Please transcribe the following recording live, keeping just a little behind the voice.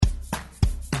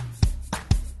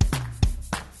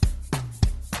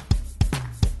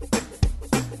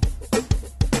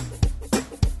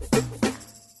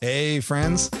Hey,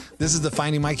 friends. This is the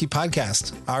Finding Mikey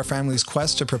podcast, our family's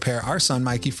quest to prepare our son,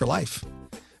 Mikey, for life.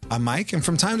 I'm Mike, and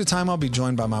from time to time, I'll be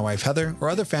joined by my wife, Heather,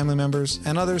 or other family members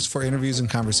and others for interviews and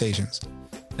conversations.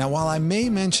 Now, while I may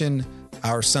mention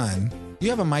our son,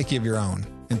 you have a Mikey of your own,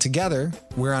 and together,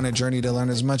 we're on a journey to learn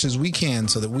as much as we can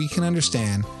so that we can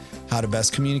understand how to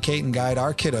best communicate and guide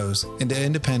our kiddos into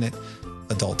independent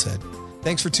adulthood.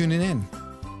 Thanks for tuning in.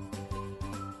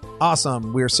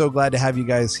 Awesome. We're so glad to have you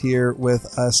guys here with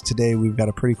us today. We've got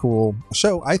a pretty cool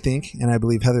show, I think, and I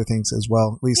believe Heather thinks as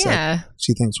well. At least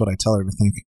she thinks what I tell her to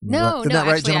think. No, right,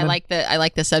 actually, I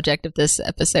like the subject of this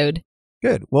episode.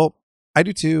 Good. Well, I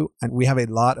do too, and we have a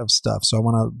lot of stuff. So I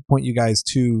want to point you guys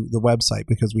to the website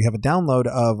because we have a download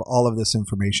of all of this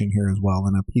information here as well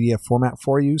in a PDF format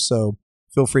for you. So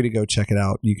feel free to go check it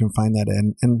out. You can find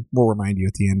that and we'll remind you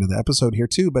at the end of the episode here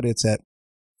too, but it's at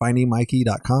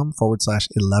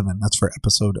findingmikey.com/11. That's for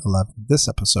episode 11, this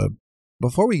episode.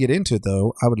 Before we get into it,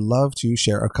 though, I would love to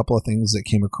share a couple of things that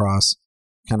came across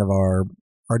kind of our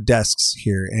desks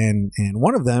here. And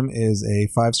one of them is a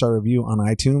 5-star review on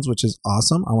iTunes, which is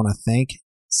awesome. I want to thank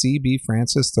CB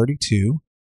Francis 32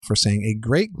 for saying a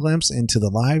great glimpse into the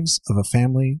lives of a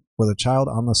family with a child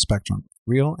on the spectrum,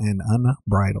 real and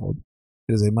unbridled.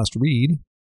 It is a must read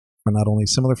for not only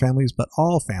similar families, but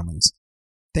all families.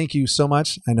 Thank you so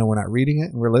much. I know we're not reading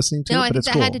it and we're listening to it, but it's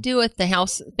cool. No, I think that had to do with the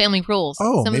house family rules.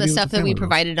 Oh, some of the stuff that we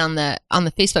provided on the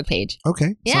Facebook page.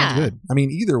 Okay, sounds good. I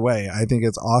mean, either way, I think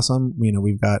it's awesome. You know,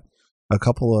 we've got a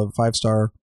couple of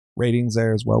 5-star ratings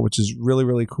there as well, which is really,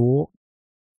 really cool.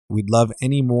 We'd love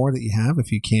any more that you have.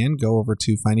 If you can, go over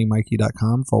to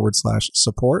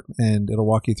findingmikey.com/support, and it'll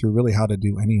walk you through really how to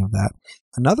do any of that.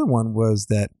 Another one was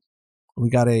that we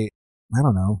got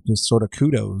just sort of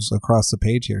kudos across the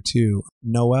page here too.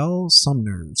 Noelle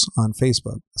Sumners on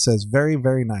Facebook says, very,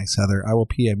 very nice, Heather. I will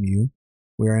PM you.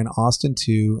 We are in Austin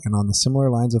too, and on the similar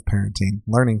lines of parenting,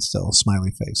 learning still,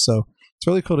 smiley face. So it's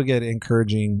really cool to get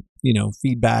encouraging,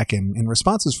 feedback and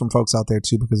responses from folks out there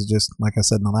too, because it just, like I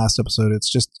said in the last episode,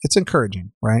 it's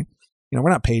encouraging, right? We're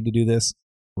not paid to do this.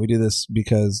 We do this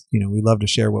because, we love to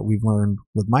share what we've learned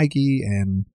with Mikey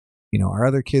and, our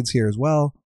other kids here as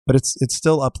well. But it's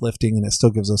still uplifting, and it still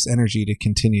gives us energy to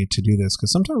continue to do this,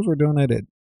 because sometimes we're doing it at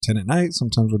 10 at night,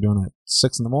 sometimes we're doing it at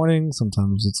 6 in the morning,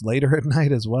 sometimes it's later at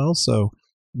night as well. So,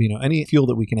 any fuel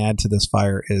that we can add to this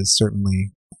fire is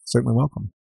certainly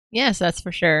welcome. Yes, that's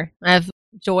for sure. I have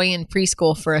Joy in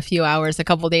preschool for a few hours, a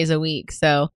couple days a week.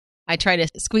 So I try to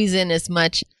squeeze in as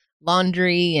much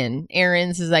laundry and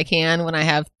errands as I can when I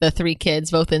have the 3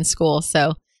 kids both in school.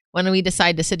 So when we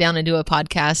decide to sit down and do a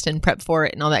podcast and prep for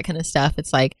it and all that kind of stuff,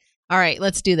 it's like, all right,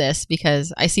 let's do this,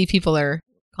 because I see people are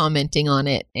commenting on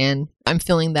it and I'm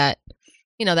feeling that,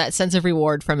 that sense of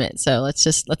reward from it. So let's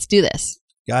do this.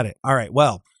 Got it. All right.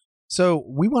 Well, so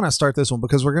we want to start this one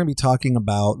because we're going to be talking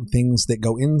about things that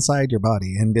go inside your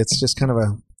body. And it's just kind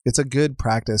of it's a good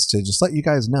practice to just let you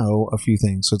guys know a few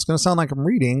things. So it's going to sound like I'm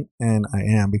reading, and I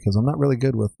am, because I'm not really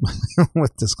good with,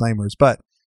 with disclaimers, but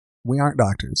we aren't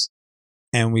doctors.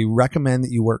 And we recommend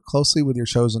that you work closely with your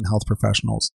chosen health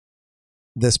professionals.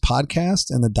 This podcast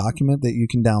and the document that you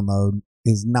can download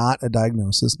is not a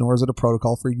diagnosis, nor is it a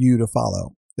protocol for you to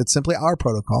follow. It's simply our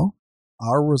protocol,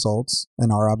 our results, and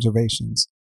our observations.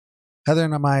 Heather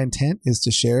and my intent is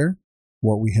to share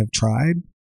what we have tried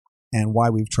and why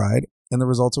we've tried and the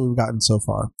results that we've gotten so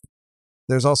far.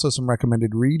 There's also some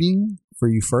recommended reading for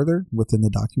you further within the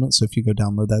document. So if you go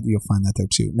download that, you'll find that there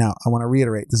too. Now, I want to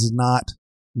reiterate, this is not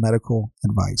medical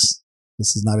advice.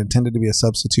 This is not intended to be a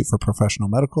substitute for professional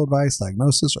medical advice,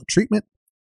 diagnosis, or treatment.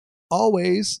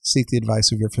 Always seek the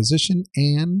advice of your physician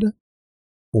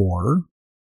or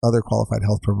other qualified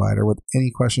health provider with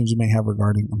any questions you may have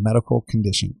regarding a medical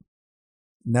condition.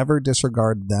 Never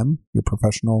disregard them, your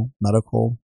professional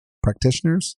medical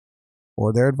practitioners,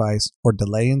 or their advice, or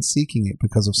delay in seeking it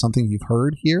because of something you've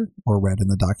heard here or read in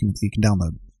the document that you can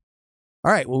download.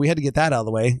 All right. Well, we had to get that out of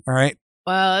the way. All right.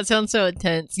 Wow, that sounds so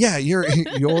intense. Yeah, your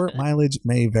mileage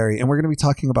may vary. And we're going to be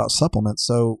talking about supplements,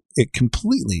 so it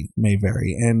completely may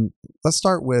vary. And let's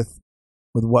start with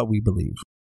what we believe.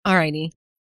 All righty.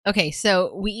 Okay,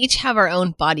 so we each have our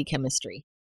own body chemistry.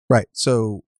 Right.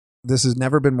 So this has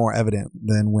never been more evident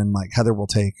than when, like, Heather will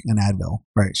take an Advil,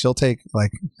 right? She'll take,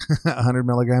 like, 100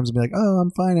 milligrams and be like, oh, I'm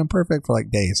fine, I'm perfect for,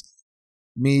 like, days.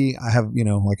 Me, I have,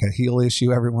 like a heel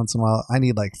issue every once in a while. I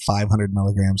need like 500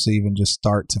 milligrams to even just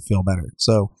start to feel better.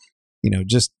 So,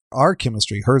 just our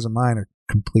chemistry, hers and mine, are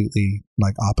completely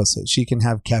like opposite. She can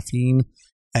have caffeine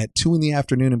at 2 p.m.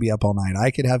 and be up all night.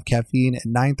 I could have caffeine at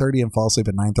 9:30 and fall asleep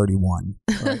at 9:31.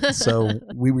 Right? So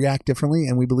we react differently,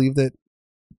 and we believe that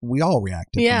we all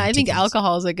react differently. Yeah, I to think things.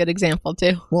 alcohol is a good example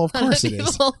too. Well, of course it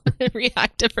is. People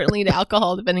react differently to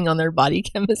alcohol depending on their body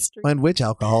chemistry. And which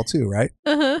alcohol too, right?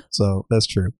 Uh-huh. So that's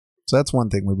true. So that's one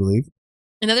thing we believe.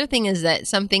 Another thing is that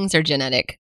some things are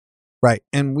genetic. Right.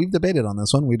 And we've debated on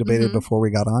this one. We debated Mhm. before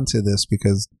we got onto this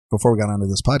before we got onto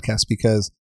this podcast,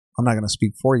 because I'm not going to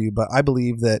speak for you, but I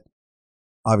believe that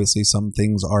obviously some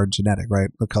things are genetic,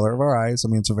 right? The color of our eyes. I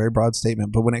mean, it's a very broad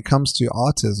statement, but when it comes to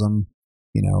autism,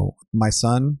 my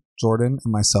son, Jordan,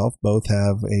 and myself both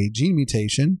have a gene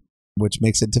mutation, which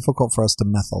makes it difficult for us to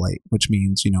methylate, which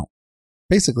means,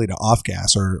 basically to off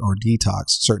gas or detox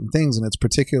certain things. And it's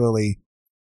particularly,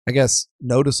 I guess,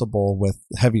 noticeable with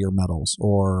heavier metals,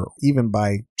 or even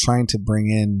by trying to bring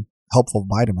in helpful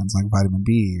vitamins like vitamin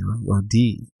B or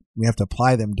D. We have to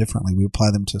apply them differently. We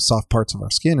apply them to soft parts of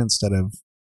our skin instead of,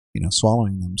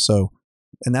 swallowing them. So,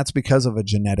 and that's because of a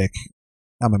genetic,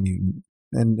 I'm a mutant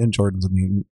and Jordan's a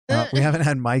mutant. We haven't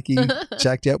had Mikey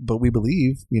checked yet, but we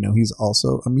believe, he's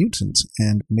also a mutant,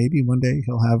 and maybe one day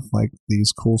he'll have like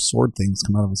these cool sword things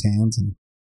come out of his hands, and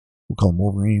we'll call him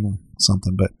Wolverine or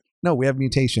something. But no, we have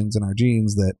mutations in our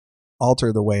genes that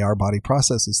alter the way our body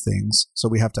processes things. So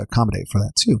we have to accommodate for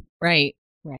that too. Right.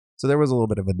 So there was a little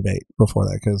bit of a debate before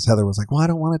that, because Heather was like, well, I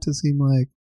don't want it to seem like,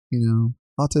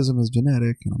 autism is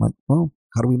genetic. And I'm like, well,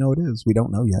 how do we know it is? We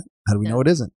don't know yet. How do we know it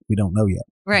isn't? We don't know yet.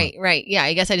 Right. Yeah,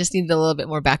 I guess I just needed a little bit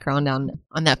more background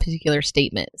on that particular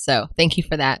statement. So thank you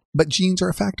for that. But genes are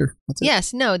a factor. That's it.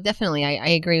 Yes, no, definitely. I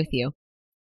agree with you.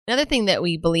 Another thing that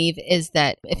we believe is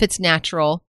that if it's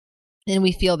natural and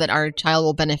we feel that our child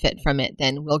will benefit from it,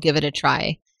 then we'll give it a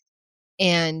try.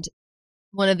 And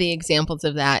one of the examples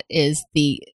of that is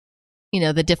the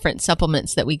different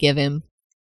supplements that we give him,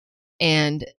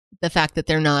 and the fact that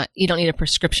you don't need a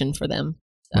prescription for them.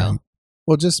 So. Right.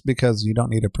 Well, just because you don't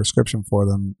need a prescription for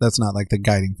them, that's not like the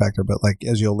guiding factor. But like,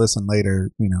 as you'll listen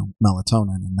later,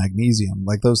 melatonin and magnesium,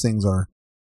 like those things are,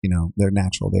 they're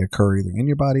natural. They occur either in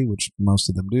your body, which most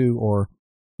of them do, or,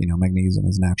 magnesium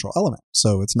is a natural element.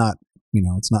 So it's not,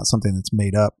 it's not something that's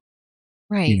made up,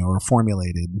 right, or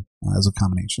formulated as a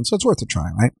combination. So it's worth a try,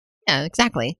 right? Yeah,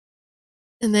 exactly.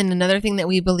 And then another thing that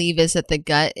we believe is that the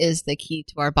gut is the key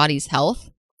to our body's health.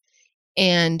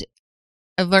 And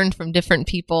I've learned from different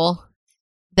people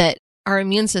that our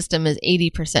immune system is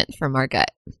 80% from our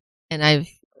gut. And I've,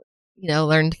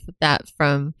 learned that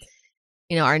from,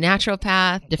 our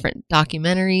naturopath, different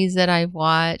documentaries that I've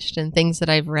watched and things that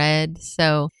I've read.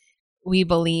 So we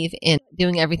believe in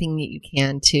doing everything that you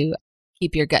can to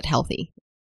keep your gut healthy.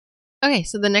 Okay,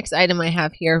 so the next item I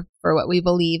have here for what we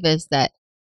believe is that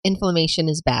inflammation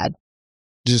is bad.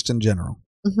 Just in general.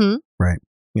 Mm-hmm. Right.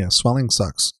 Yeah, swelling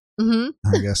sucks. Mm-hmm.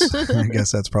 I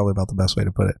guess that's probably about the best way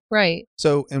to put it. Right.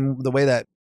 So, and the way that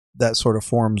sort of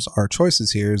forms our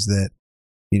choices here is that,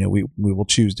 we will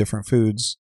choose different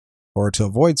foods or to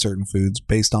avoid certain foods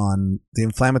based on the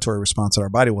inflammatory response that our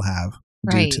body will have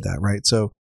due to that, right?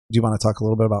 So, do you want to talk a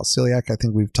little bit about celiac? I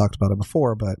think we've talked about it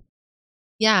before, but.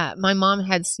 Yeah, my mom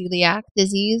had celiac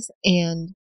disease,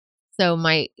 and so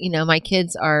my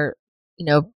kids are,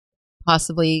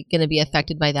 possibly going to be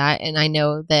affected by that. And I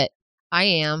know that I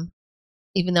am,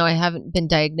 even though I haven't been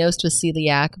diagnosed with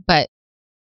celiac, but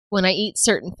when I eat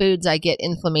certain foods, I get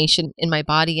inflammation in my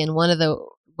body. And one of the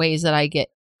ways that I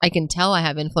can tell I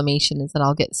have inflammation is that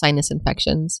I'll get sinus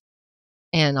infections,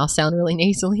 and I'll sound really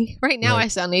nasally. Right now I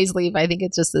sound nasally, but I think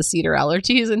it's just the cedar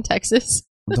allergies in Texas.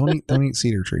 Don't eat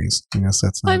cedar trees. I guess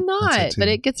that's not. I'm not, but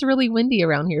it gets really windy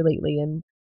around here lately, and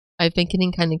I've been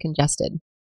getting kind of congested.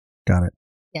 Got it.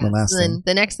 Yeah.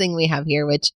 The next thing we have here,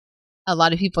 which a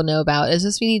lot of people know about,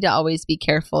 is we need to always be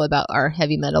careful about our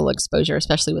heavy metal exposure,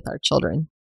 especially with our children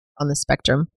on the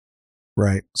spectrum.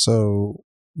 Right. So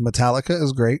Metallica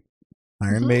is great.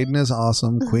 Iron Maiden is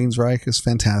awesome. Queensryche is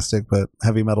fantastic, but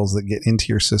heavy metals that get into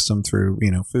your system through,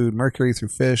 food, mercury through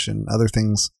fish and other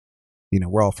things,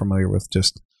 we're all familiar with.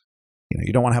 Just,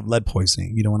 you don't want to have lead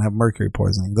poisoning. You don't want to have mercury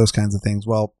poisoning, those kinds of things.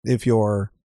 Well, if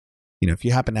if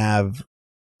you happen to have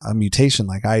a mutation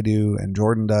like I do and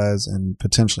Jordan does and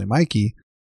potentially Mikey,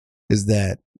 is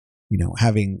that,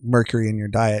 having mercury in your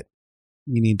diet,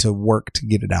 you need to work to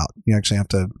get it out. You actually have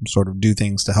to sort of do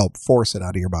things to help force it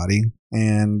out of your body.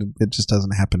 And it just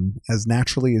doesn't happen as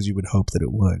naturally as you would hope that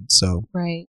it would. So,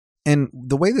 right. And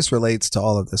the way this relates to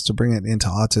all of this, to bring it into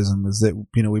autism, is that,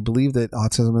 we believe that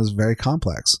autism is very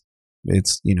complex.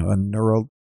 It's,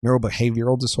 a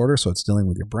neurobehavioral disorder. So it's dealing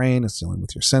with your brain, it's dealing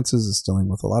with your senses, it's dealing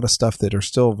with a lot of stuff that are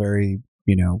still very,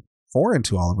 foreign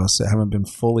to all of us that haven't been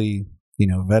fully,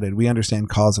 vetted. We understand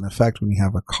cause and effect when you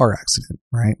have a car accident,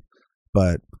 right?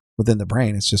 But within the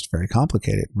brain, it's just very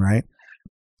complicated, right?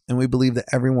 And we believe that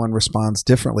everyone responds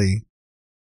differently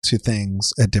to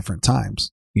things at different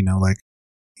times. Like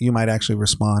you might actually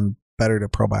respond better to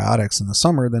probiotics in the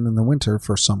summer than in the winter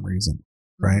for some reason,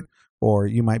 right? Or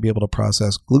you might be able to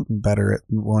process gluten better at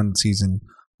one season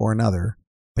or another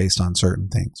based on certain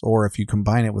things. Or if you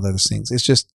combine it with other things, it's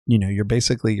just,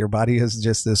 your body is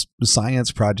just this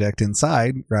science project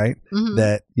inside, right?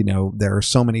 That, there are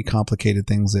so many complicated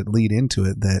things that lead into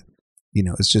it that,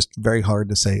 it's just very hard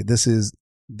to say this is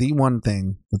the one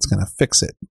thing that's going to fix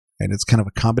it. And it's kind of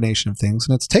a combination of things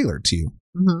and it's tailored to you.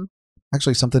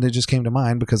 Actually, something that just came to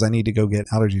mind because I need to go get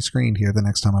allergy screened here the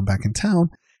next time I'm back in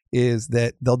town is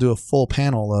that they'll do a full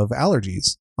panel of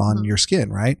allergies on your skin,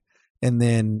 right? And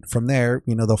then from there,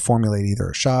 they'll formulate either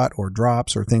a shot or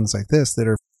drops or things like this that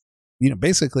are,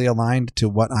 basically aligned to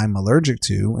what I'm allergic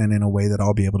to and in a way that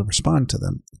I'll be able to respond to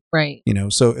them. Right.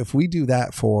 So if we do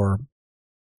that for,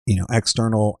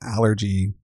 external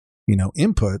allergy,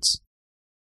 inputs,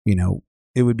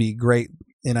 it would be great.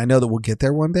 And I know that we'll get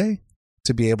there one day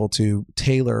to be able to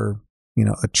tailor,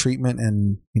 a treatment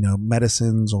and,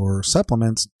 medicines or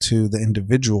supplements to the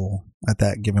individual at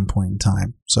that given point in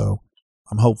time. So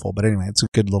I'm hopeful, but anyway, it's a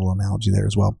good little analogy there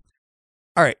as well.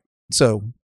 All right. So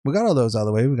we got all those out of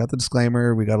the way. We got the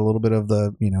disclaimer. We got a little bit of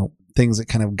the, things that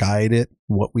kind of guide it,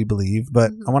 what we believe,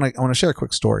 but I want to share a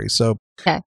quick story. So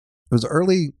it was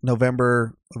early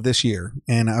November of this year.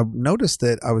 And I noticed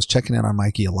that I was checking in on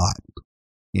Mikey a lot.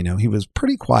 He was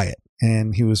pretty quiet.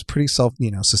 And he was pretty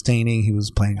sustaining. He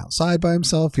was playing outside by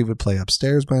himself. He would play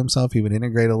upstairs by himself. He would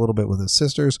integrate a little bit with his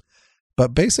sisters.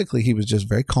 But basically, he was just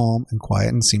very calm and quiet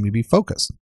and seemed to be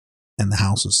focused. And the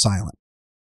house was silent.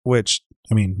 Which,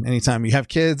 anytime you have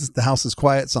kids, the house is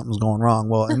quiet, something's going wrong.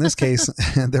 Well, in this case,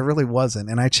 there really wasn't.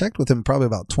 And I checked with him probably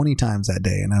about 20 times that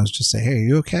day. And I was just saying, hey, are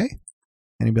you okay?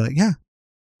 And he'd be like, yeah.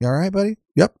 You all right, buddy?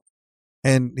 Yep.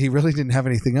 And he really didn't have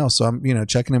anything else. So I'm,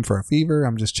 checking him for a fever.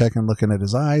 I'm just looking at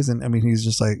his eyes. And he's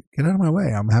just like, get out of my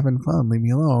way. I'm having fun. Leave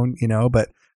me alone, but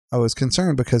I was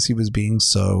concerned because he was being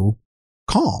so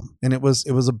calm and it was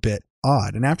a bit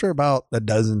odd. And after about a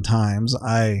dozen times,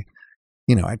 I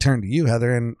turned to you,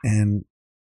 Heather, and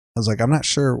I was like, I'm not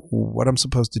sure what I'm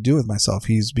supposed to do with myself.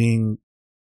 He's being,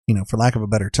 for lack of a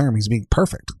better term, he's being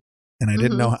perfect. And I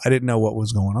didn't know what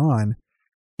was going on.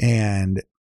 And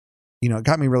it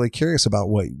got me really curious about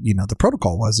what, the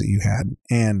protocol was that you had.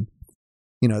 And,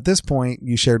 at this point,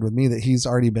 you shared with me that he's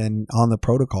already been on the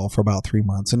protocol for about 3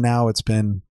 months. And now it's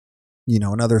been,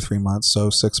 another 3 months, so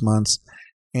 6 months.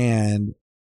 And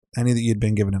I knew that you'd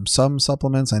been giving him some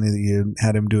supplements. I knew that you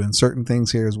had him doing certain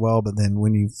things here as well. But then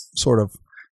when you sort of,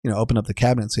 opened up the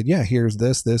cabinet and said, yeah, here's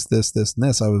this, and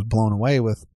this, I was blown away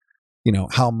with,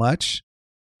 how much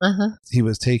he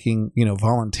was taking,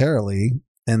 voluntarily.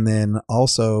 And then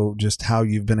also just how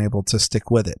you've been able to stick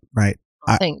with it, right?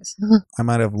 Thanks. I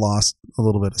might have lost a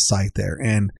little bit of sight there.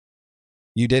 And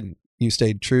you didn't. You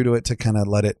stayed true to it to kind of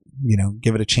let it,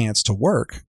 give it a chance to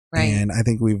work. Right. And I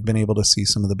think we've been able to see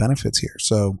some of the benefits here.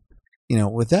 So,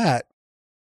 with that,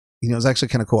 it's actually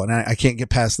kind of cool. And I can't get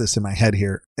past this in my head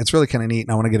here. It's really kind of neat.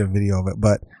 And I want to get a video of it.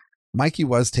 But Mikey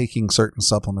was taking certain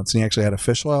supplements. And he actually had a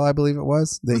fish oil, I believe it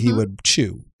was, that he would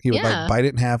chew. He would bite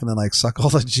it in half and then suck all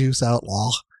the juice out,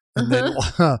 and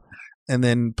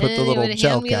then put the little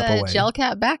gel cap away. Gel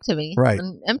cap back to me, right?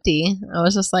 Empty. I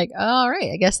was just like, oh, all right.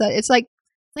 I guess that it's like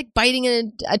biting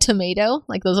a tomato,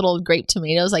 like those little grape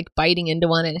tomatoes, like biting into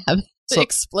one and having it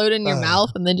explode in your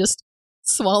mouth, and then just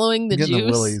swallowing the juice. The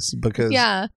willies because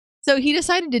So he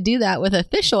decided to do that with a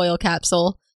fish oil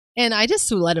capsule. And I just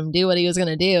let him do what he was going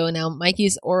to do. Now,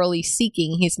 Mikey's orally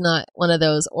seeking. He's not one of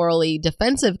those orally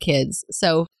defensive kids.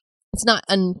 So it's not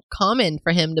uncommon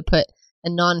for him to put a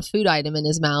non-food item in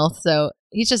his mouth. So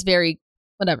he's just very,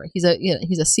 whatever. He's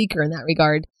a seeker in that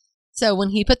regard. So when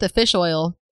he put the fish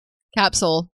oil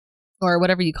capsule or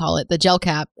whatever you call it, the gel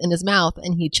cap in his mouth,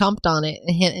 and he chomped on it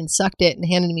and sucked it and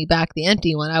handed me back the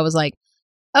empty one, I was like,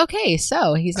 okay,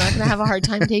 so he's not going to have a hard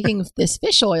time taking this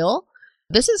fish oil.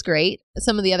 This is great.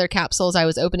 Some of the other capsules I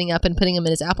was opening up and putting them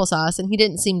in his applesauce, and he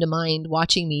didn't seem to mind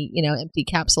watching me, empty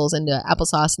capsules into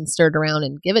applesauce and stir it around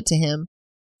and give it to him.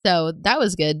 So that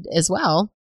was good as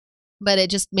well. But it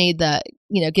just made the,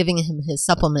 giving him his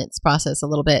supplements process a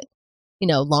little bit,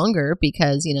 longer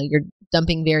because, you're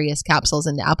dumping various capsules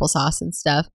into applesauce and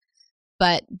stuff.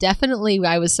 But definitely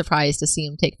I was surprised to see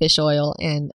him take fish oil,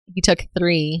 and he took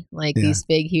 3, these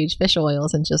big, huge fish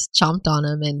oils and just chomped on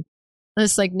them. And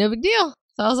it's like, no big deal.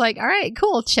 So I was like, all right,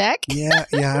 cool, check. Yeah,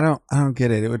 I don't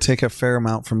get it. It would take a fair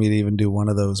amount for me to even do one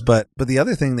of those. But the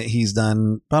other thing that he's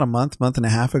done about a month and a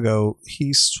half ago,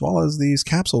 he swallows these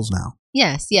capsules now.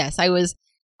 Yes.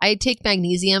 I take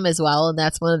magnesium as well, and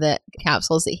that's one of the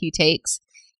capsules that he takes.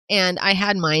 And I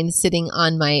had mine sitting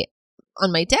on my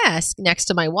desk next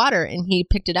to my water, and he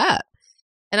picked it up.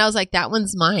 And I was like, that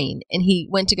one's mine. And he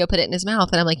went to go put it in his mouth.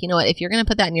 And I'm like, you know what? If you're going to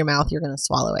put that in your mouth, you're going to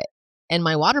swallow it. And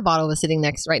my water bottle was sitting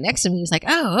right next to me. He's like,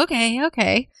 oh, okay. And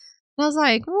I was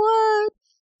like, what?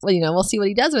 Well, we'll see what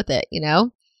he does with it,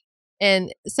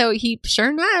 And so sure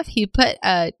enough, he put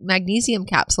a magnesium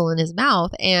capsule in his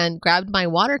mouth and grabbed my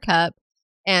water cup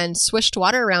and swished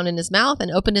water around in his mouth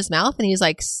and opened his mouth. And he was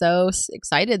like so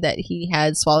excited that he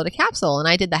had swallowed a capsule. And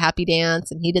I did the happy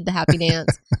dance and he did the happy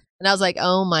dance. And I was like,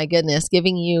 oh my goodness,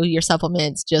 giving you your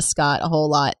supplements just got a whole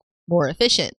lot more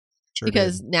efficient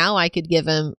because now I could give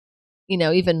him,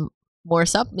 even more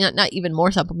not even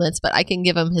more supplements, but I can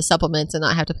give him his supplements and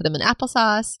not have to put him in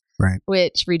applesauce, right?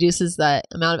 Which reduces the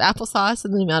amount of applesauce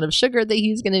and the amount of sugar that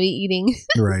he's going to be eating.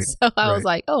 Right. So I was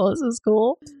like, oh, this is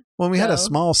cool. Well, we had a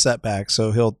small setback,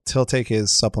 so he'll take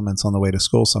his supplements on the way to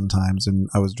school sometimes, and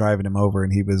I was driving him over,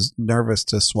 and he was nervous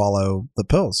to swallow the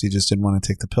pills. He just didn't want to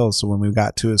take the pills. So when we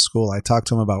got to his school, I talked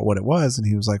to him about what it was, and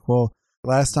he was like, well,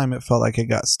 last time it felt like it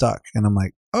got stuck. And I'm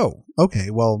like, oh,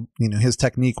 okay. Well, his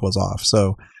technique was off.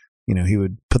 So, he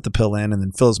would put the pill in and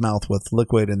then fill his mouth with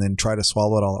liquid and then try to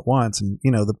swallow it all at once. And,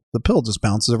 the pill just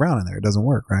bounces around in there. It doesn't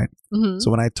work, right? Mm-hmm.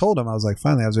 So when I told him, I was like,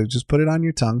 just put it on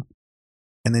your tongue.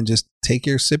 And then just take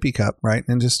your sippy cup, right?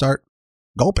 And just start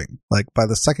gulping. Like by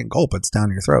the second gulp, it's down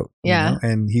your throat. Yeah.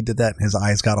 And he did that and his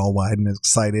eyes got all wide and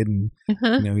excited and,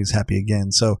 he's happy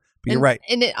again. So but you're right.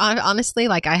 And honestly,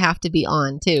 like I have to be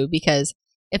on too, because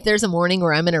if there's a morning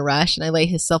where I'm in a rush and I lay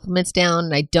his supplements down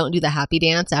and I don't do the happy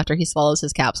dance after he swallows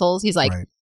his capsules, he's like,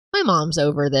 my mom's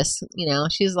over this,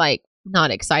 she's like not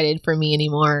excited for me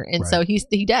anymore. And so he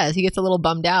gets a little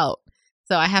bummed out.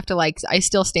 So I have to I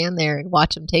still stand there and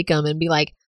watch him take them and be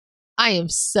like, I am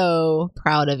so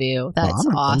proud of you. That's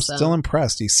awesome. I'm still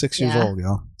impressed. He's 6 years old,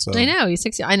 y'all. So I know he's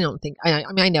 6 years. I don't think,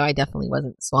 I know I definitely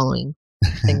wasn't swallowing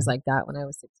things like that when I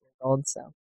was 6 years old.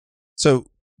 So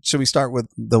should we start with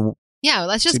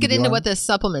let's just get into what the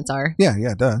supplements are.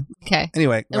 Yeah, duh. Okay.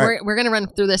 Anyway. And we're going to run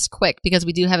through this quick because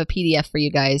we do have a PDF for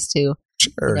you guys to,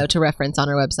 to reference on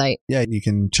our website. Yeah, you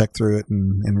can check through it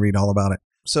and read all about it.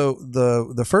 So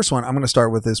the first one I'm going to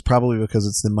start with is probably because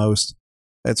it's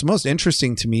most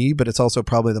interesting to me, but it's also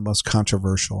probably the most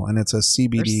controversial, and it's a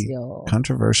CBD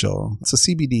controversial. It's a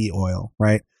CBD oil,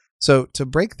 right? So to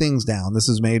break things down, this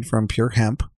is made from pure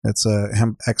hemp. It's a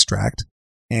hemp extract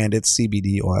and it's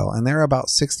CBD oil. And there are about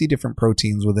 60 different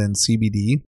proteins within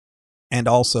CBD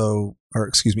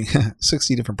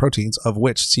 60 different proteins, of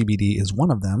which CBD is one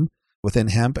of them within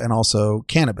hemp and also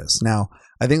cannabis. Now,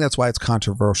 I think that's why it's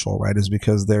controversial, right? Is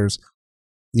because there's,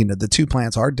 the two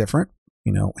plants are different.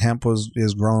 Hemp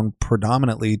is grown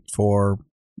predominantly for,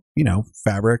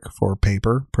 fabric, for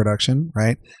paper production,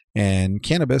 right? And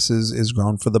cannabis is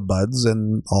grown for the buds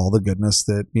and all the goodness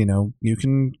that, you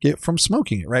can get from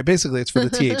smoking it, right? Basically, it's for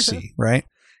the THC, right?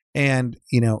 And,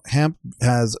 hemp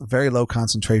has very low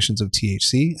concentrations of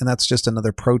THC, and that's just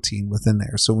another protein within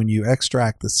there. So when you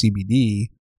extract the CBD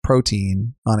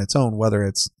protein on its own, whether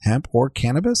it's hemp or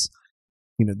cannabis,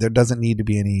 there doesn't need to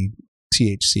be any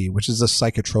THC, which is a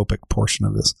psychotropic portion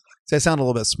of this. See, I sound a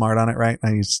little bit smart on it, right?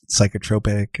 I use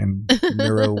psychotropic and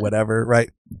neuro whatever,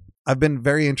 right? I've been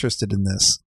very interested in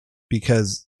this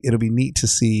because it'll be neat to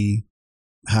see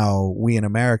how we in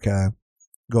America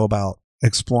go about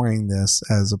exploring this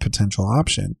as a potential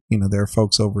option. There are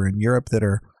folks over in Europe that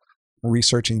are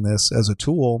researching this as a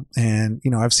tool. And,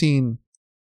 I've seen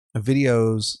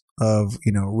videos of,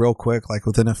 real quick, like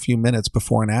within a few minutes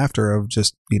before and after of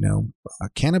just,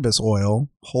 cannabis oil,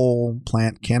 whole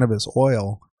plant cannabis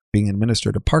oil being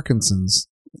administered to Parkinson's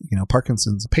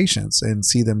patients and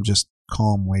see them just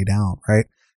calm way down. Right.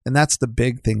 And that's the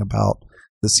big thing about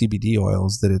the CBD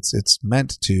oils, that it's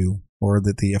meant to, or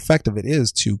that the effect of it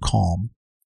is to calm.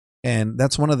 And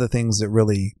that's one of the things that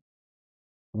really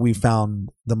we found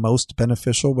the most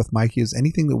beneficial with Mikey is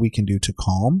anything that we can do to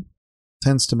calm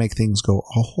tends to make things go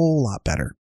a whole lot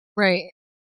better. Right.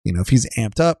 If he's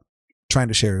amped up, trying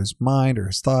to share his mind or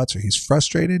his thoughts, or he's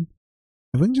frustrated,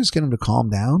 if we can just get him to calm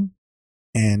down,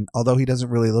 and although he doesn't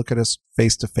really look at us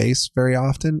face to face very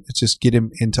often, it's just get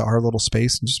him into our little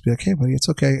space and just be like, hey, buddy, it's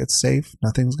okay. It's safe.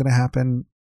 Nothing's going to happen.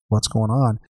 What's going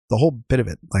on? The whole bit of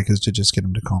it, is to just get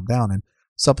him to calm down. And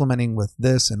supplementing with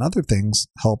this and other things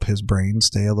help his brain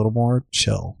stay a little more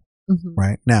chill. Mm-hmm.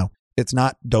 Right? Now, it's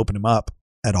not doping him up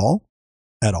at all.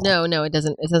 No, it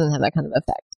doesn't. It doesn't have that kind of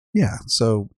effect. Yeah.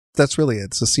 So that's really it.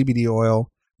 It's a CBD oil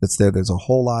that's there. There's a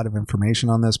whole lot of information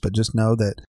on this, but just know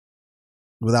that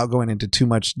without going into too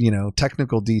much,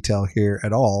 technical detail here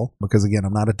at all, because again,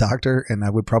 I'm not a doctor and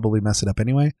I would probably mess it up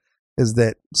anyway, is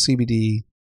that CBD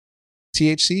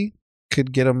THC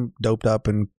could get them doped up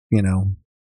and,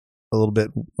 a little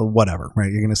bit whatever, right?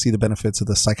 You're going to see the benefits of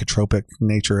the psychotropic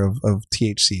nature of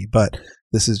THC, but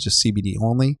this is just CBD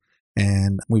only.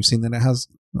 And we've seen that it has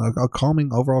a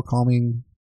overall calming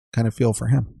kind of feel for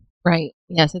him. Right.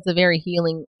 Yes. It's a very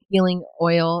healing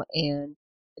oil, and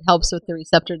it helps with the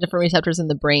different receptors in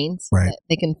the brain so right. that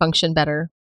they can function better.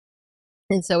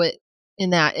 And so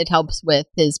it helps with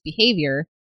his behavior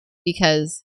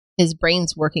because his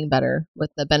brain's working better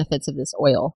with the benefits of this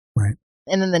oil. Right.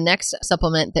 And then the next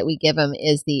supplement that we give him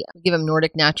is we give him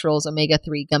Nordic Naturals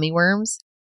omega-3 gummy worms.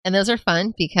 And those are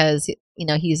fun because,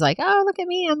 he's like, oh, look at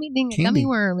me. I'm eating a gummy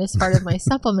worm as part of my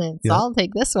supplements. Yeah. So I'll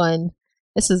take this one.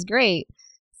 This is great.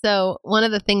 So one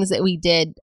of the things that we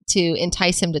did to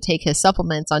entice him to take his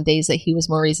supplements on days that he was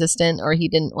more resistant or he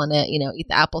didn't want to, eat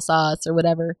the applesauce or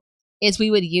whatever, is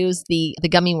we would use the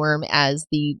gummy worm as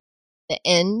the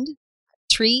end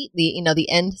treat, the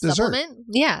end dessert. Supplement.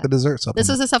 Yeah. The dessert supplement. This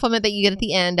is a supplement that you get at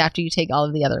the end after you take all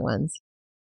of the other ones.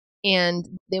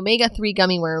 And the omega-3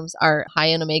 gummy worms are high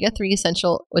in omega-3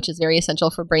 essential, which is very essential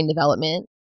for brain development.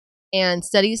 And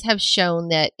studies have shown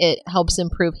that it helps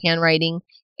improve handwriting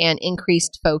and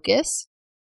increased focus.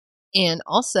 And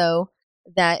also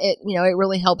that it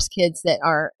really helps kids that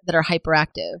are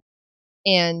hyperactive.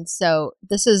 And so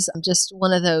this is just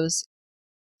one of those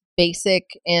basic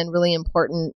and really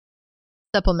important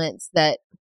supplements that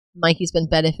Mikey's been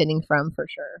benefiting from for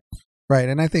sure. Right.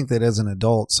 And I think that as an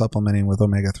adult, supplementing with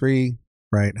omega-3,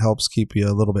 right, helps keep you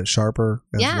a little bit sharper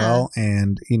as well.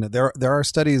 And, there are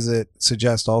studies that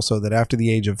suggest also that after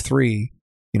the age of 3,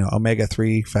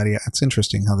 omega-3 fatty acids, it's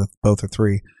interesting how both are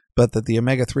 3, but that the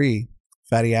omega-3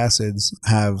 fatty acids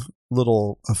have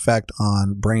little effect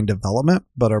on brain development,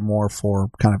 but are more for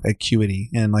kind of acuity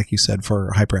and, like you said,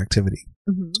 for hyperactivity.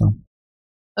 Mm-hmm. So.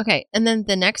 Okay. And then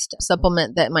the next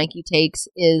supplement that Mikey takes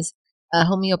is a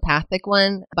homeopathic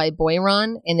one by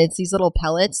Boiron, and it's these little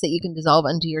pellets that you can dissolve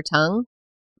under your tongue.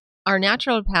 Our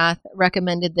naturopath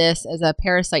recommended this as a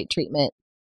parasite treatment.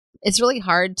 It's really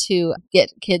hard to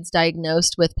get kids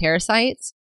diagnosed with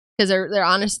parasites because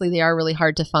they are really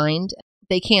hard to find.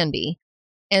 They can be.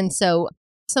 And so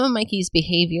some of Mikey's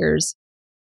behaviors,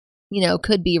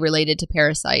 could be related to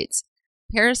parasites.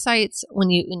 Parasites, when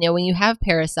you have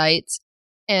parasites,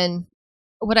 and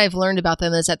what I've learned about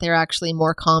them is that they're actually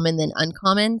more common than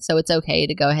uncommon. So it's okay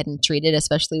to go ahead and treat it,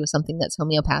 especially with something that's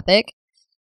homeopathic.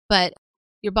 But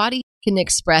your body can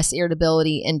express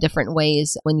irritability in different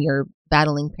ways when you're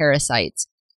battling parasites.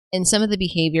 And some of the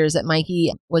behaviors that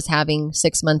Mikey was having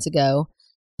 6 months ago,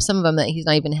 some of them that he's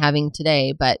not even having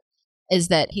today, but is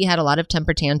that he had a lot of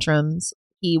temper tantrums.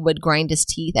 He would grind his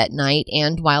teeth at night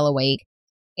and while awake,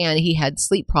 and he had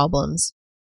sleep problems.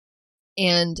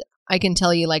 And I can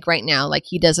tell you, right now,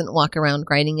 he doesn't walk around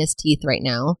grinding his teeth right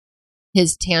now.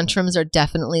 His tantrums are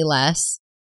definitely less.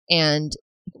 And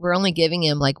we're only giving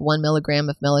him 1 milligram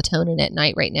of melatonin at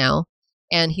night right now.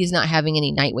 And he's not having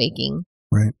any night waking.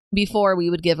 Right. Before, we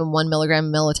would give him 1 milligram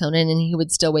of melatonin and he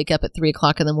would still wake up at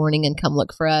 3:00 in the morning and come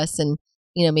look for us. And,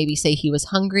 maybe say he was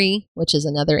hungry, which is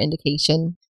another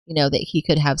indication, that he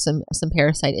could have some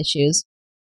parasite issues.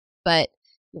 But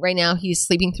right now, he's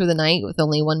sleeping through the night with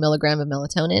only 1 milligram of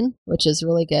melatonin, which is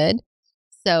really good.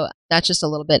 So that's just a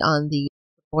little bit on the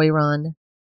Boiron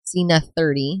Cena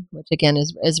 30, which again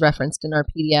is referenced in our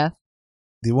PDF.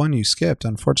 The one you skipped,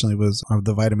 unfortunately, was of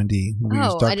the vitamin D. We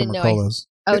used Dr. I didn't Mercola's.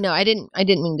 No, I didn't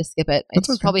mean to skip it. I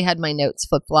just probably had my notes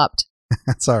flip-flopped.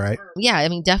 That's all right. Yeah,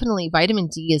 definitely vitamin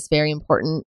D is very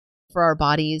important for our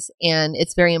bodies, and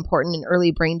it's very important in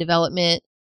early brain development.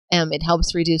 It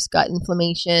helps reduce gut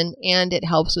inflammation, and it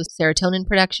helps with serotonin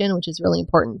production, which is really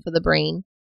important for the brain.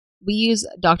 We use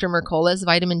Dr. Mercola's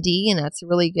vitamin D, and that's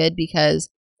really good because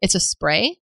it's a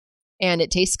spray, and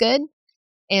it tastes good.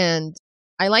 And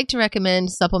I like to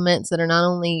recommend supplements that are not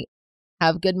only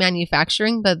have good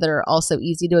manufacturing, but that are also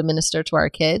easy to administer to our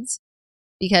kids,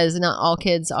 because not all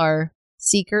kids are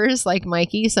seekers like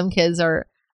Mikey. Some kids are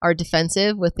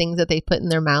defensive with things that they put in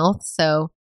their mouth.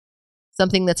 So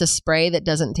something that's a spray that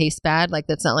doesn't taste bad,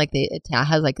 that's not it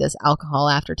has this alcohol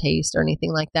aftertaste or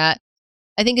anything like that.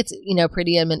 I think it's,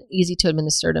 pretty easy to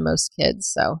administer to most kids.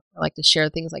 So I like to share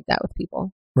things like that with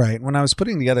people. Right. When I was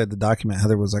putting together the document,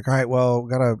 Heather was like, all right, well,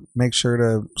 got to make sure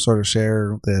to sort of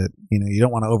share that, you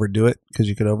don't want to overdo it because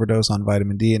you could overdose on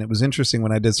vitamin D. And it was interesting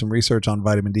when I did some research on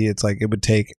vitamin D, it's it would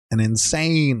take an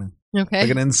insane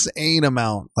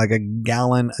amount, a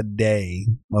gallon a day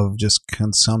of just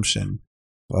consumption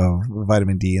of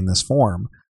vitamin D in this form.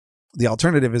 The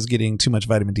alternative is getting too much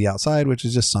vitamin D outside, which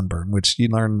is just sunburn, which you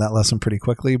learn that lesson pretty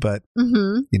quickly. But,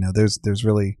 there's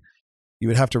really, you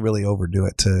would have to really overdo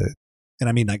it And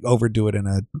I mean, like, overdo it in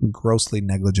a grossly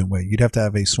negligent way. You'd have to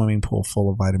have a swimming pool full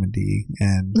of vitamin D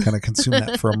and kind of consume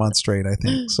that for a month straight, I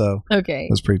think. So Okay. it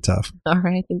was pretty tough. All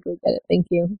right. I think we get it. Thank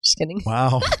you. Just kidding.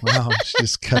 Wow. She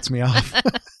just cuts me off.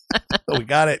 We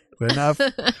got it. Good enough.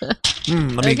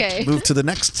 Let me move to the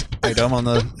next item on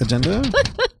the agenda.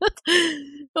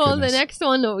 Well, Goodness. the next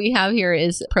one that we have here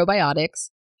is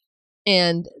probiotics.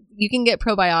 And you can get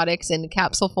probiotics in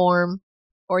capsule form,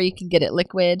 or you can get it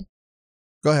liquid.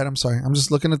 Go ahead. I'm sorry. I'm just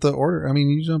looking at the order. I mean,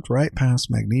 you jumped right past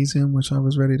magnesium, which I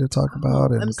was ready to talk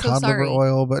about, and I'm so cod liver sorry.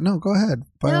 oil. But no, go ahead.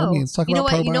 By all means, talk about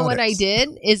probiotics. You know what I did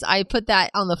is I put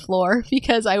that on the floor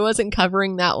because I wasn't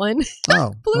covering that one.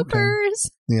 Oh, bloopers.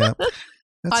 Okay. Yeah.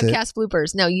 That's Podcast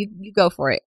bloopers. No, you go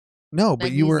for it. No,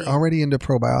 but you were already into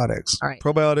probiotics. All right.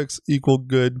 Probiotics equal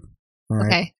good. All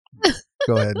right. Okay.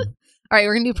 Go ahead. All right,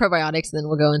 we're going to do probiotics and then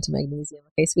we'll go into magnesium.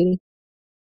 Okay, sweetie?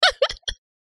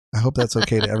 I hope that's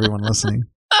okay to everyone listening.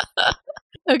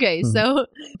 Okay, so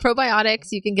probiotics,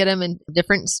 you can get them in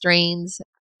different strains.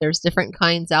 There's different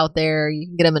kinds out there. You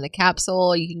can get them in a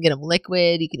capsule. You can get them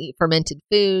liquid. You can eat fermented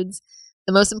foods.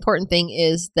 The most important thing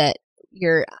is that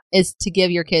is to give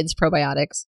your kids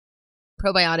probiotics.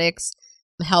 Probiotics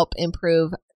help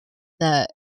improve the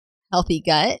healthy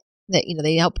gut.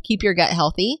 They help keep your gut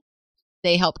healthy.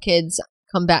 They help kids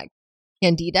combat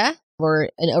candida, or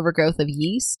an overgrowth of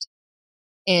yeast.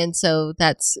 And so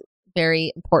that's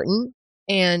very important.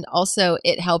 And also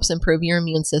it helps improve your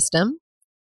immune system.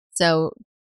 So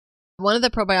one of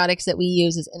the probiotics that we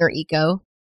use is Inner Eco,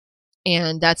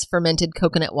 and that's fermented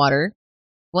coconut water.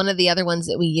 One of the other ones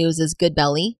that we use is Good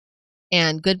Belly,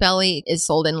 and Good Belly is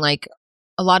sold in like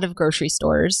a lot of grocery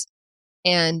stores,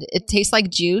 and it tastes like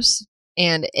juice.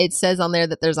 And it says on there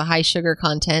that there's a high sugar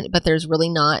content, but there's really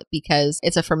not, because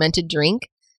it's a fermented drink.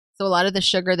 So a lot of the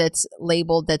sugar that's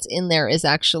labeled that's in there is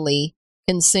actually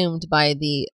consumed by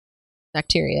the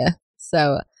bacteria.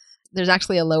 So there's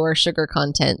actually a lower sugar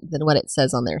content than what it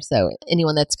says on there. So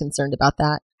anyone that's concerned about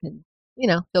that can,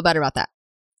 feel better about that.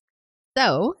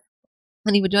 So,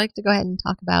 honey, would you like to go ahead and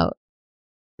talk about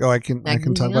I can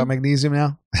talk about magnesium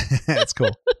now. It's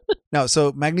cool. No,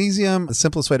 so magnesium, the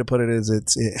simplest way to put it is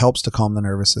it helps to calm the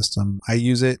nervous system. I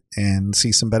use it and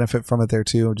see some benefit from it there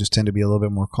too. Just tend to be a little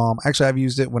bit more calm. Actually, I've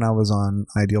used it when I was on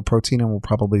Ideal Protein, and we'll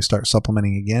probably start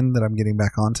supplementing again, that I'm getting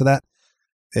back onto that.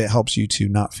 It helps you to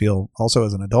not feel, also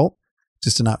as an adult,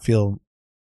 just to not feel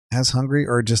as hungry,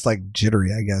 or just like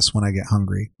jittery, I guess, when I get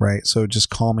hungry, right? So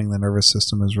just calming the nervous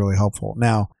system is really helpful.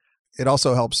 Now, it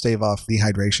also helps stave off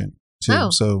dehydration too. Oh.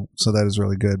 So that is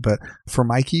really good. But for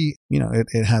Mikey,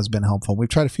 it has been helpful. We've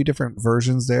tried a few different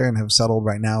versions there and have settled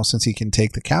right now, since he can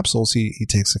take the capsules, he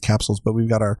takes the capsules, but we've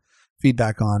got our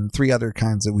feedback on 3 other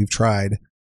kinds that we've tried,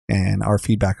 and our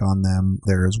feedback on them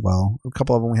there as well. A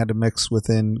couple of them we had to mix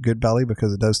within Good Belly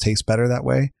because it does taste better that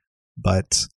way.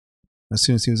 But as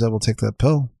soon as he was able to take that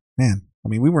pill, man, I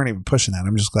mean, we weren't even pushing that.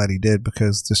 I'm just glad he did,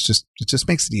 because it just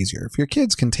makes it easier. If your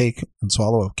kids can take and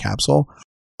swallow a capsule,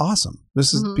 awesome.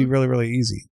 This is be really, really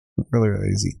easy. Really, really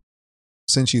easy.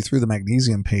 Since you threw the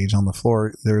magnesium page on the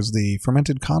floor, there's the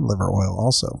fermented cod liver oil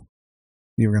also.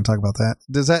 You were going to talk about that.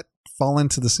 Does that fall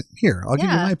into the... Here, I'll give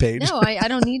you my page. No, I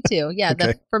don't need to. Yeah, okay.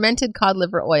 The fermented cod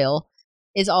liver oil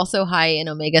is also high in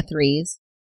omega-3s,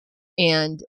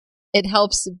 and it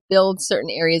helps build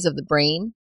certain areas of the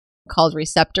brain called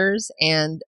receptors,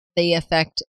 and they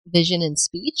affect vision and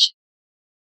speech.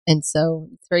 And so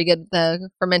it's very good. The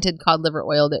fermented cod liver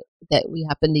oil that we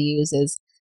happen to use is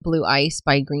Blue Ice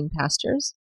by Green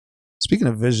Pastures. Speaking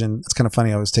of vision, it's kind of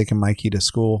funny. I was taking Mikey to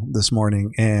school this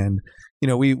morning, and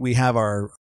we have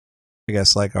our, I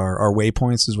guess, like our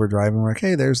waypoints as we're driving. We're like,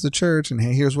 hey, there's the church, and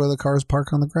hey, here's where the cars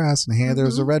park on the grass, and hey,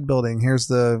 there's the red building. Here's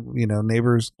the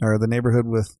neighbors, or the neighborhood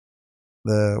with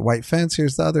the white fence.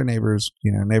 Here's the other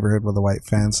neighborhood with the white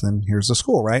fence, and here's the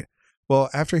school, right? Well,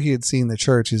 after he had seen the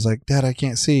church, he's like, Dad, I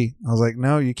can't see. I was like,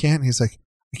 no, you can't. He's like,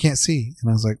 I can't see. And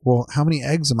I was like, well, how many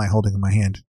eggs am I holding in my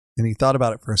hand? And he thought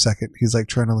about it for a second. He's like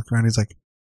trying to look around. He's like,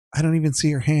 I don't even see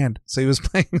your hand. So he was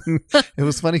playing. It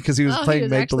was funny because he was playing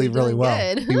make-believe really well.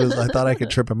 I thought I could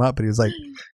trip him up, but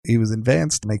he was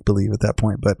advanced make-believe at that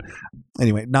point. But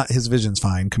anyway, his vision's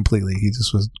fine completely. He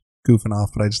just was goofing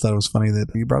off, but I just thought it was funny that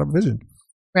you brought up vision.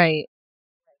 Right.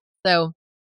 So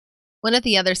one of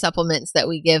the other supplements that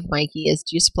we give Mikey is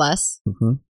Juice Plus.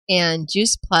 Mm-hmm. And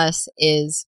Juice Plus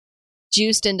is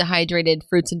juiced and dehydrated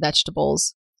fruits and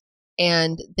vegetables.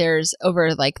 And there's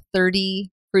over like 30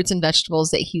 fruits and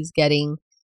vegetables that he's getting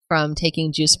from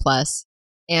taking Juice Plus.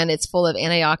 And it's full of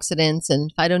antioxidants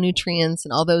and phytonutrients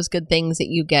and all those good things that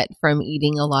you get from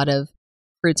eating a lot of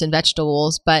fruits and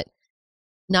vegetables. But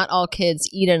not all kids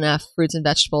eat enough fruits and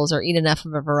vegetables or eat enough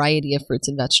of a variety of fruits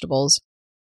and vegetables.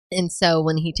 And so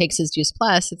when he takes his Juice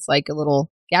Plus, it's like a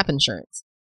little gap insurance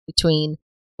between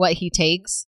what he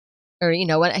takes or,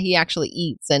 what he actually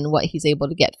eats and what he's able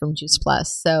to get from Juice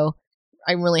Plus. So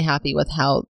I'm really happy with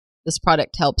how this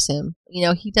product helps him.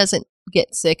 He doesn't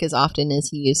get sick as often as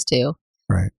he used to.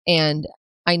 Right. And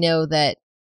I know that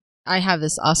I have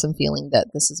this awesome feeling that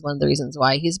this is one of the reasons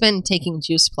why he's been taking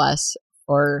Juice Plus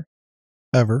for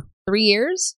ever 3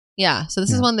 years. Yeah. So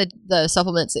this is one of the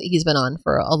supplements that he's been on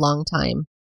for a long time.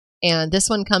 And this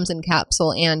one comes in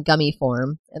capsule and gummy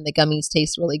form, and the gummies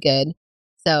taste really good.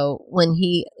 So when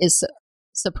he is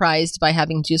surprised by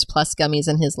having Juice Plus gummies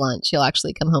in his lunch, he'll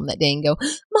actually come home that day and go,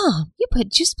 "Mom, you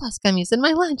put Juice Plus gummies in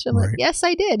my lunch." I'm like, "Yes,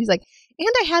 I did." He's like, "And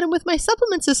I had them with my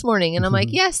supplements this morning." And I'm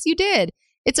like, "Yes, you did.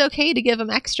 It's okay to give him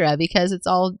extra because it's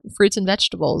all fruits and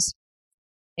vegetables."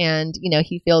 And,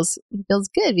 he feels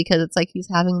good because it's like he's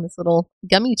having this little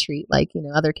gummy treat. Like,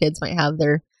 other kids might have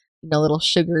their, little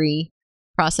sugary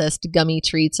processed gummy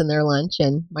treats in their lunch,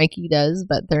 and Mikey does,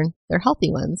 but they're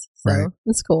healthy ones. So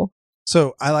it's cool.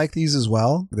 So I like these as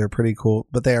well. They're pretty cool,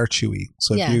 but they are chewy.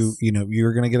 So if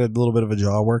you're going to get a little bit of a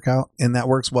jaw workout, and that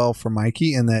works well for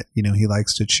Mikey in that, he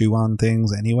likes to chew on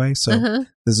things anyway. So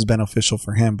this is beneficial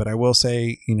for him. But I will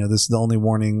say, this is the only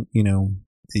warning,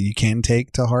 that you can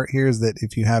take to heart here is that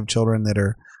if you have children that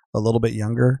are a little bit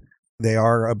younger, they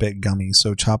are a bit gummy.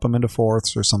 So chop them into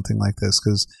fourths or something like this.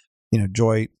 Cause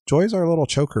Joy's our little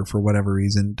choker for whatever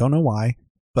reason. Don't know why,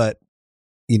 but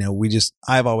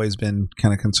I've always been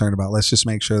kind of concerned about, let's just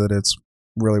make sure that it's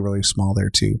really, really small there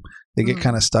too. They get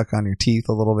kind of stuck on your teeth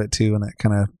a little bit too. And that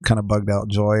kind of bugged out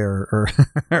Joy or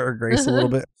Grace a little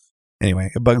bit.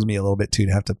 Anyway, it bugs me a little bit too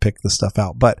to have to pick the stuff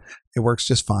out, but it works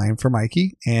just fine for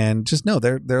Mikey. And just know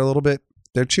they're a little bit,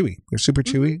 they're chewy. They're super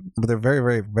chewy, but they're very,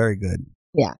 very, very good.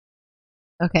 Yeah.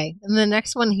 Okay. And the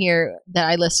next one here that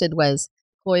I listed was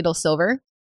colloidal silver.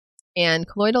 And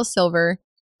colloidal silver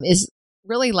is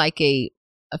really like a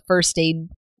first aid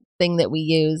thing that we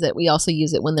use, that we also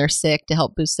use it when they're sick to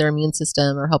help boost their immune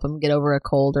system or help them get over a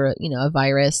cold or, a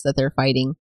virus that they're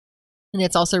fighting. And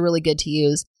it's also really good to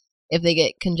use if they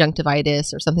get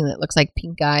conjunctivitis or something that looks like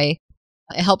pink eye.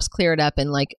 It helps clear it up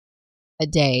in like a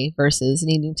day versus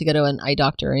needing to go to an eye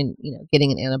doctor and,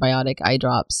 getting an antibiotic eye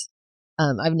drops.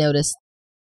 I've noticed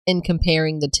in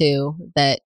comparing the two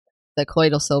that the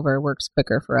colloidal silver works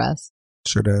quicker for us.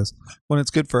 Sure does. When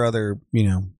it's good for other,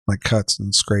 like cuts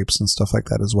and scrapes and stuff like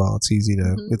that as well. It's easy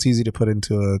to put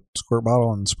into a squirt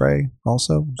bottle and spray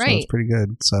also. So it's pretty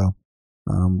good. So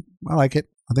I like it.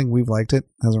 I think we've liked it.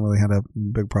 Hasn't really had a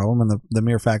big problem. And the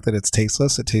mere fact that it's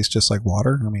tasteless, it tastes just like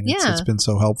water. I mean, it's been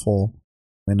so helpful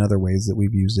in other ways that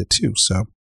we've used it too. So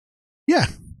yeah.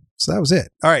 So that was it.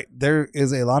 All right. There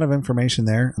is a lot of information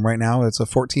there. Right now, it's a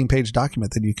 14-page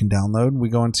document that you can download. We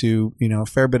go into, a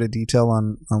fair bit of detail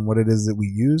on what it is that we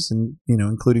use and,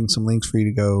 including some links for you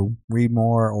to go read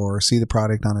more or see the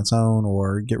product on its own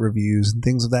or get reviews and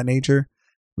things of that nature.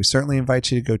 We certainly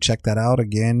invite you to go check that out.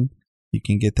 Again, you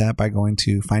can get that by going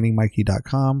to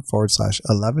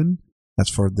findingmikey.com/11. That's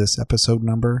for this episode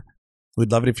number.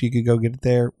 We'd love it if you could go get it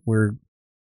there. We're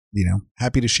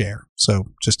happy to share. So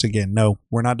just again, no,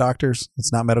 we're not doctors.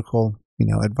 It's not medical,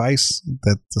 advice.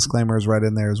 That disclaimer is right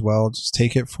in there as well. Just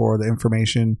take it for the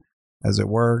information as it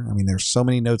were. I mean, there's so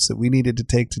many notes that we needed to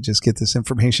take to just get this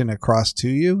information across to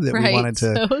you that we wanted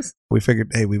to, we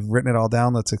figured, hey, we've written it all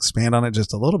down. Let's expand on it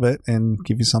just a little bit and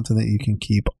give you something that you can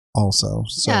keep also.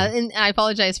 So. Yeah. And I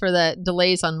apologize for the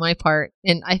delays on my part.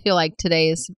 And I feel like today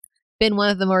has been one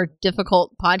of the more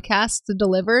difficult podcasts to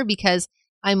deliver because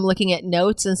I'm looking at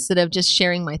notes instead of just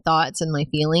sharing my thoughts and my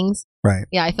feelings. Right.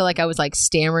 Yeah, I feel like I was like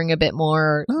stammering a bit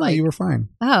more. No, you were fine.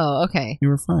 Oh, okay. You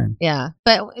were fine. Yeah.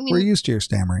 But I mean, we're used to your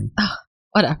stammering. Oh,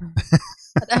 whatever.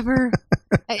 Whatever.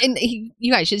 And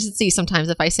you guys should see sometimes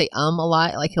if I say a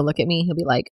lot, like he'll look at me, he'll be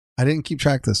like, I didn't keep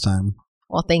track this time.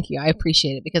 Well, thank you. I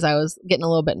appreciate it because I was getting a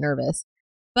little bit nervous.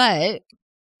 But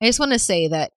I just want to say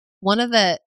that one of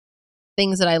the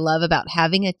things that I love about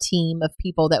having a team of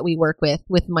people that we work with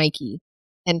Mikey,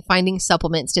 and finding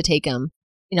supplements to take him,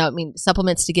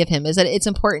 supplements to give him, is that it's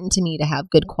important to me to have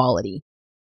good quality.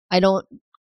 I don't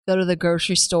go to the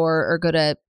grocery store or go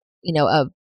to, a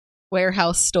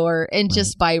warehouse store and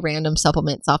just buy random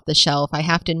supplements off the shelf. I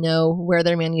have to know where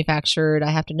they're manufactured.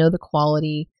 I have to know the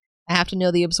quality. I have to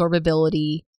know the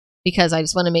absorbability because I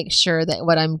just want to make sure that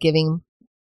what I'm giving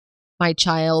my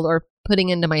child or putting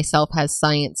into myself has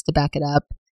science to back it up.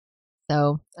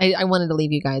 So I wanted to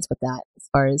leave you guys with that as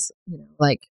far as,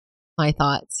 like my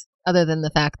thoughts, other than the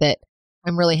fact that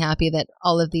I'm really happy that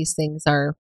all of these things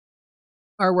are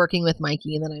working with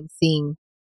Mikey and that I'm seeing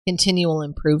continual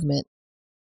improvement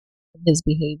in his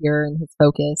behavior and his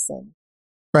focus. And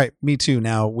Right. Me too.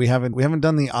 Now we haven't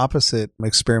done the opposite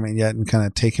experiment yet and kind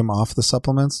of take him off the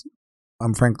supplements.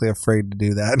 I'm frankly afraid to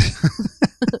do that.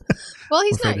 well,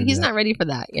 he's not ready for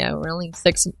that. Yeah. We're only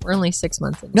 6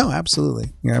 months in. No,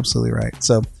 absolutely. You're absolutely right.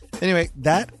 So anyway,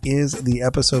 that is the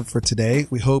episode for today.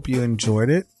 We hope you enjoyed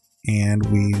it, and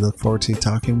we look forward to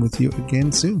talking with you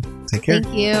again soon. Take care.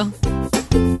 Thank you.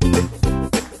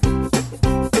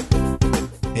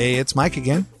 Hey, it's Mike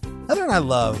again. Heather and I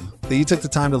love that you took the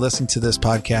time to listen to this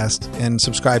podcast and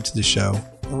subscribe to the show.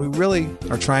 And we really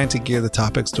are trying to gear the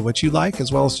topics to what you like,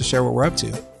 as well as to share what we're up to.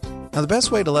 Now, the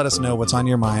best way to let us know what's on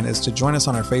your mind is to join us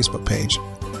on our Facebook page.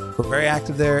 We're very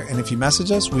active there, and if you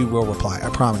message us, we will reply. I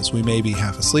promise. We may be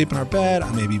half asleep in our bed.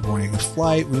 I may be boarding a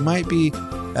flight. We might be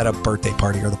at a birthday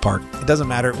party or the park. It doesn't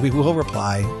matter. We will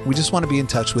reply. We just want to be in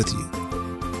touch with you.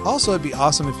 Also, it'd be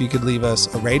awesome if you could leave us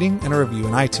a rating and a review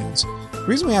in iTunes. The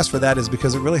reason we ask for that is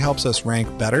because it really helps us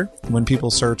rank better when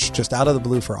people search just out of the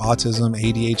blue for autism,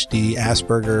 ADHD,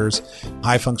 Asperger's,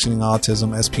 high-functioning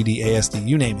autism, SPD, ASD,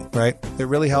 you name it, right? It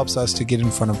really helps us to get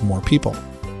in front of more people.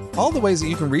 All the ways that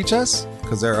you can reach us,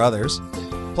 because there are others,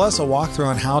 plus a walkthrough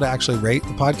on how to actually rate the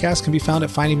podcast can be found at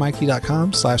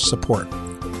findingmikey.com/support.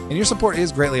 And your support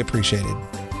is greatly appreciated.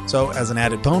 So as an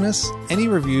added bonus, any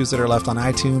reviews that are left on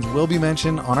iTunes will be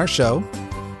mentioned on our show.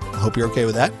 I hope you're okay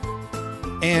with that.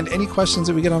 And any questions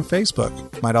that we get on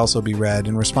Facebook might also be read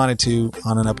and responded to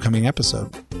on an upcoming episode.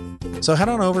 So head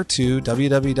on over to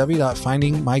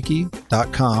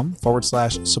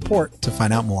www.findingmikey.com/support to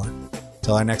find out more.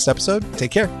 Till our next episode, take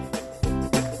care.